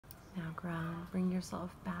Now ground, bring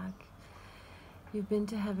yourself back. You've been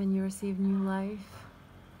to heaven, you receive new life.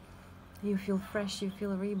 You feel fresh, you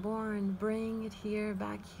feel reborn. Bring it here,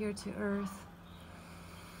 back here to earth.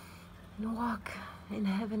 And walk in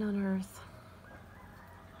heaven on earth.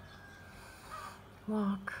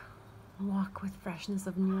 Walk. Walk with freshness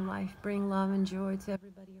of new life. Bring love and joy to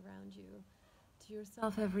everybody around you. To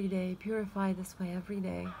yourself every day. Purify this way every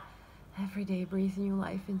day. Every day, breathe new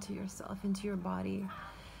life into yourself, into your body.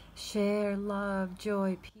 Share love,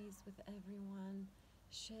 joy, peace with everyone.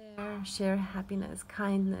 Share happiness,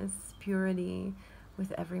 kindness, purity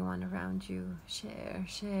with everyone around you. Share.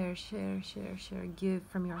 Give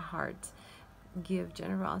from your heart. Give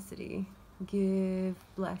generosity. Give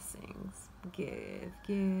blessings. Give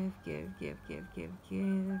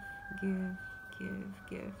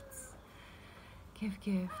gifts. Give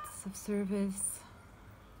gifts of service.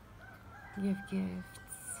 Give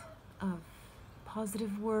gifts of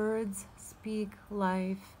positive words. Speak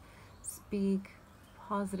life. Speak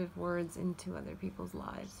positive words into other people's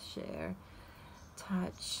lives. Share,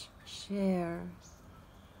 touch, share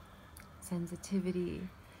sensitivity,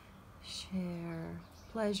 share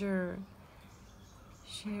pleasure,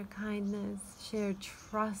 share kindness, share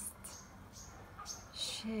trust,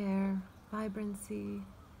 share vibrancy,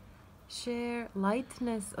 share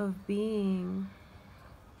lightness of being.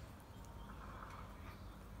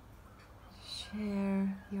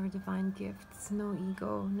 Share your divine gifts. No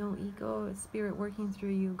ego, no ego. Spirit working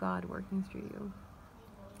through you, God working through you.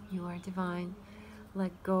 You are divine.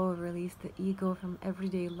 Let go, release the ego from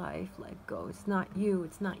everyday life. Let go. It's not you,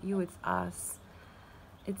 it's not you, it's us.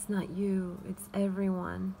 It's not you, it's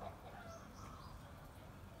everyone.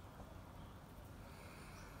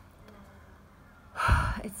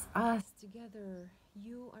 It's us together.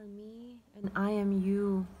 You are me and I am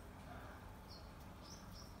you.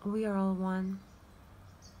 We are all one.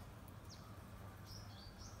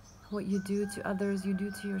 What you do to others, you do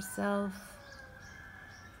to yourself.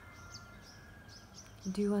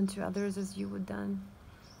 Do unto others as you would done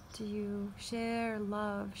to you. Share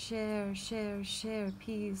love, share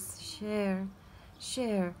peace,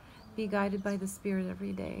 share. Be guided by the Spirit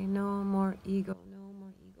every day. No more ego, no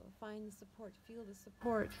more ego. Find the support, feel the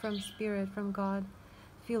support from Spirit, from God.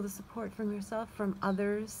 Feel the support from yourself, from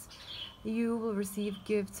others. You will receive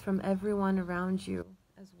gifts from everyone around you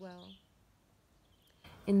as well.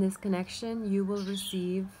 In this connection, you will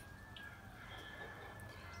receive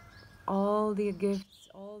all the gifts,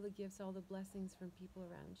 all the blessings from people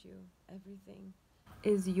around you. Everything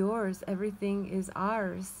is yours. Everything is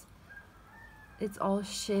ours. It's all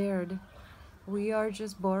shared. We are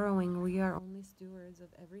just borrowing. We are only stewards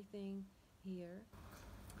of everything here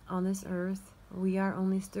on this earth. We are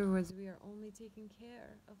only stewards. We are only taking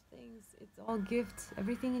care of things. It's all gifts.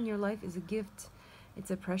 Everything in your life is a gift.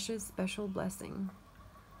 It's a precious, special blessing.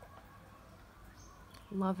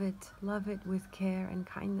 Love it with care and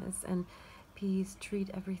kindness and peace. Treat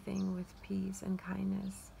everything with peace and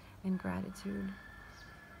kindness and gratitude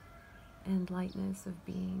and lightness of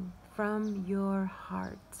being from your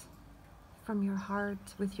heart,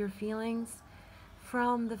 with your feelings,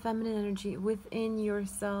 from the feminine energy within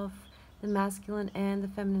yourself, the masculine and the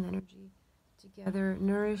feminine energy together.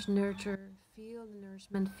 Nourish, nurture, feel the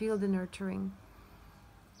nourishment, feel the nurturing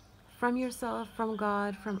from yourself, from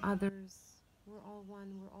God, from others. We're all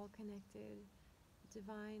one, we're all connected.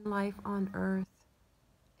 Divine life on earth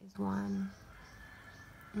is one.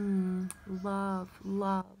 Love,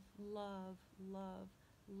 love, love, love,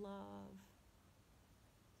 love.